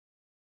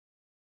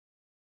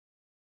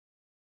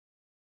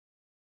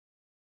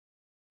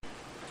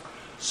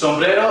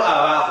Sombrero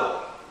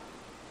abajo.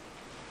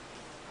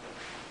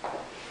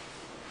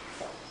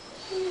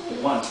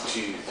 1,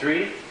 2,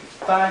 3,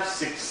 5,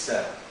 6,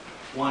 7.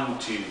 1,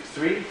 2,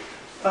 3,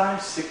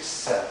 5, 6,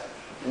 7.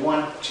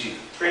 1, 2,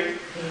 3,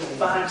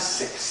 5,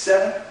 6,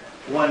 7.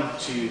 1,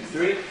 2,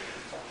 3.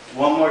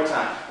 One more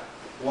time.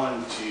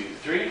 1, 2,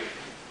 3,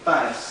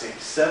 5,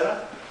 6, 7.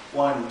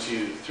 1,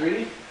 2,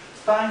 3,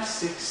 5,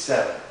 6,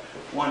 7.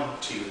 1,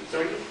 2,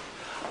 3,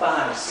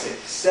 5,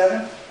 6,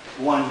 7.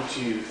 1,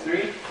 2,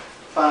 3,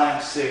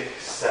 5,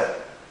 6, 7.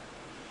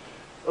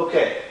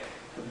 Okay,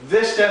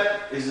 this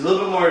step is a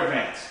little bit more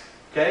advanced,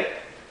 okay?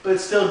 But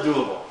it's still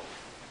doable.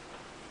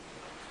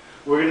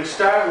 We're going to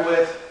start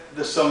with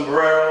the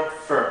sombrero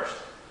first.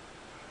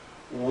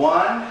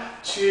 1,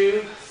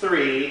 2,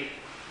 3,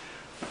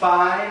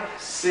 5,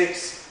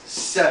 6,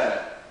 7.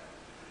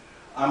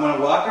 I'm going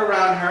to walk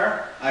around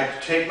her. I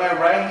take my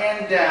right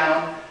hand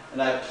down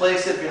and I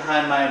place it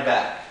behind my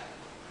back.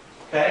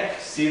 Okay,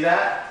 see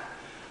that?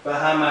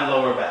 Behind my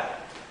lower back.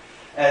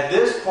 At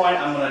this point,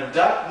 I'm going to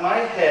duck my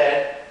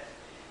head,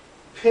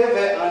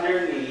 pivot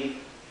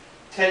underneath,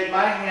 take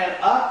my hand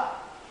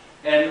up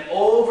and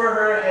over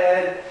her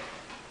head,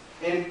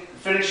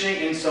 finishing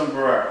in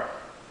sombrero.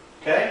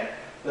 Okay?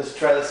 Let's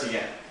try this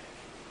again.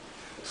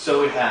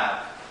 So we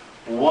have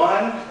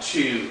 1,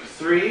 2,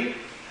 3,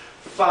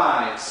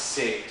 5,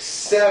 6,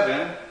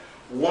 7.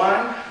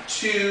 1,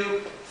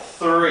 2,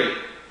 3.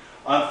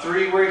 On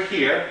 3, we're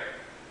here.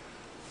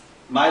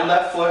 My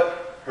left foot,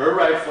 her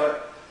right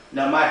foot.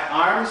 Now my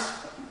arms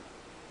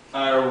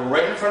are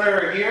right in front of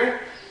her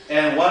here,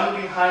 and one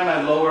behind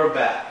my lower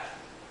back.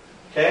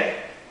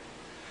 Okay?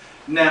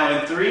 Now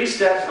in 3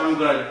 steps, I'm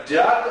going to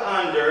duck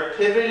under,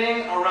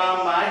 pivoting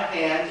around my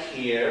hand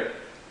here,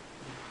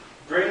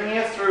 bringing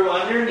it through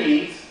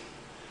underneath,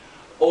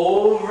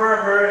 over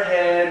her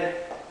head,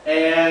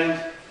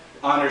 and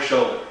on her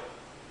shoulder.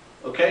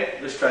 Okay?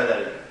 Let's try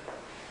that again.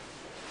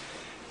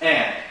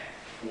 And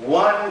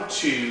 1,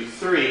 2,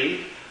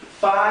 3,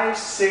 5,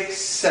 6,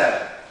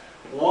 7.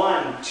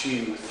 1,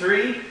 2,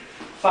 3,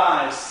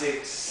 5,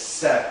 6,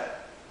 7.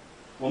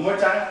 One more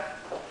time.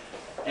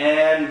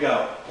 And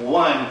go.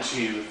 1,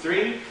 2,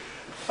 3,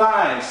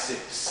 5,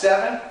 6,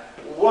 7.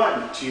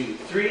 1, 2,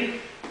 3,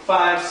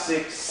 5,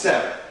 6,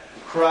 7.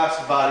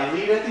 Cross body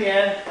lead at the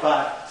end.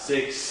 5,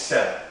 6,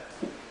 7.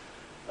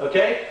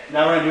 Okay?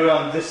 Now we're going to do it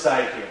on this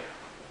side here.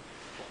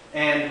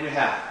 And we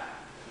have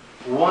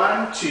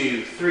 1,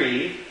 2,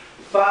 3,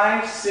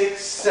 5,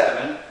 6,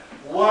 7.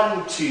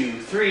 1,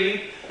 2,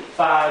 3,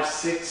 5,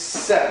 6,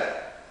 7.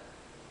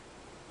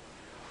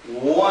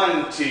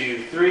 1,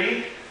 2,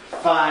 3,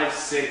 5,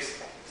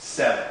 6,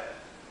 7.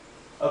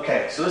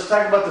 Okay, so let's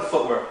talk about the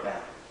footwork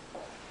now.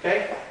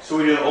 Okay, so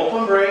we do an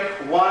open break.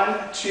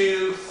 1,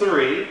 2,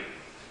 3,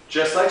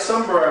 just like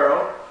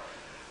sombrero.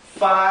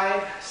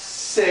 5,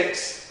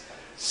 6,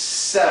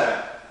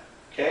 7.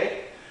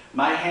 Okay,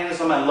 my hand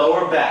is on my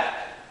lower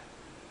back.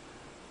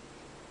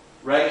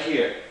 Right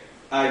here.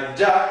 I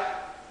duck.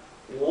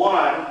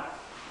 1,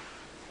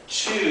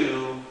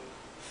 2,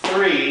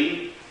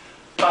 3,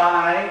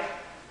 5,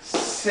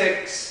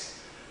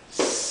 6,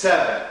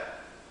 7.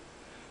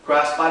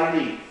 Cross body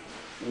lead.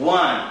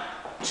 1,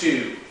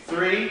 2,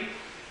 3,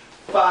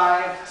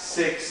 5,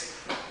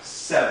 6,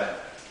 7.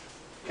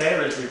 Okay,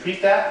 let's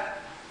repeat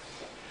that.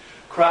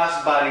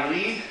 Cross body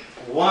lead.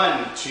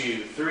 1,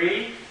 2,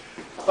 3,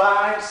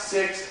 5,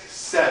 6,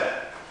 7.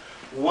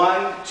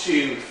 1,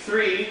 2,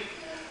 3,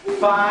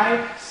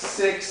 5,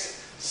 6,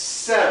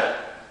 7.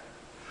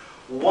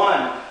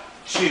 1,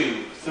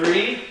 2,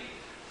 3,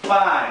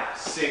 5,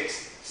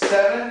 6,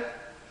 7.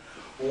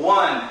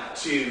 1,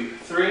 2,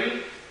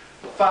 3,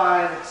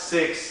 5,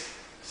 6,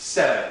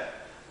 7.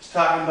 It's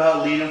talking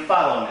about lead and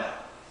follow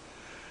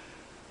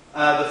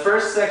now. The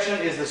first section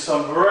is the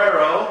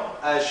sombrero.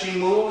 As she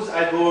moves,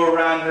 I go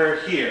around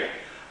her here.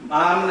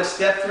 I'm going to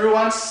step through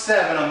on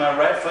 7 on my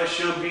right foot.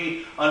 She'll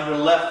be on her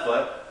left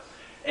foot.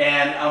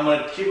 And I'm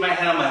going to keep my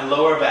hand on my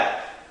lower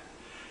back.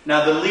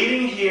 Now the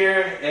leading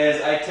here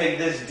is I take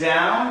this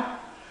down,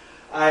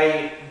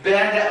 I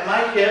bend at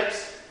my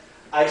hips,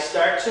 I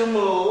start to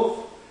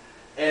move,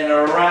 and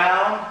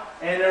around,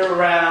 and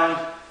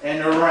around,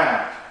 and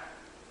around.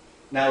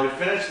 Now we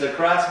finish the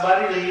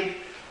crossbody lead.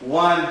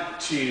 1,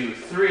 2,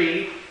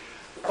 3,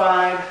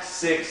 5,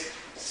 6,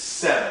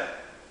 7.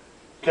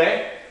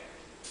 Okay?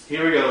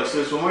 Here we go. Let's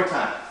do this one more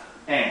time.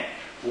 And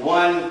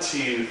 1,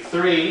 2,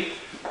 3,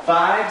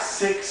 5,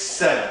 6,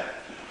 7.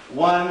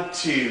 1,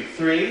 2,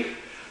 3,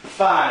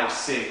 5,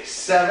 6,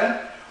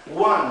 7.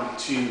 1,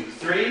 2,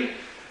 3,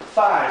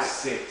 5,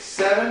 6,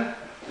 7.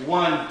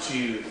 1,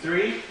 2,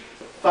 3,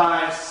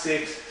 5,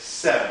 6,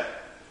 7.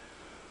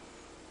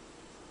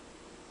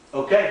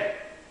 Okay,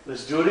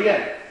 let's do it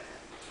again.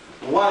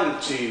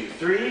 1, 2,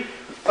 3,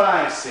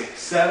 5, 6,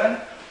 7.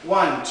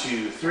 1,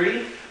 2,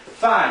 3,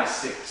 5,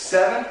 6,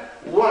 7.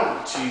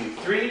 1, 2,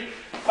 3,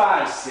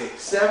 5,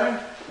 6, 7.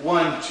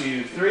 1,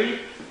 2, 3,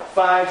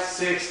 5,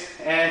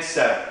 6, and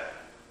 7.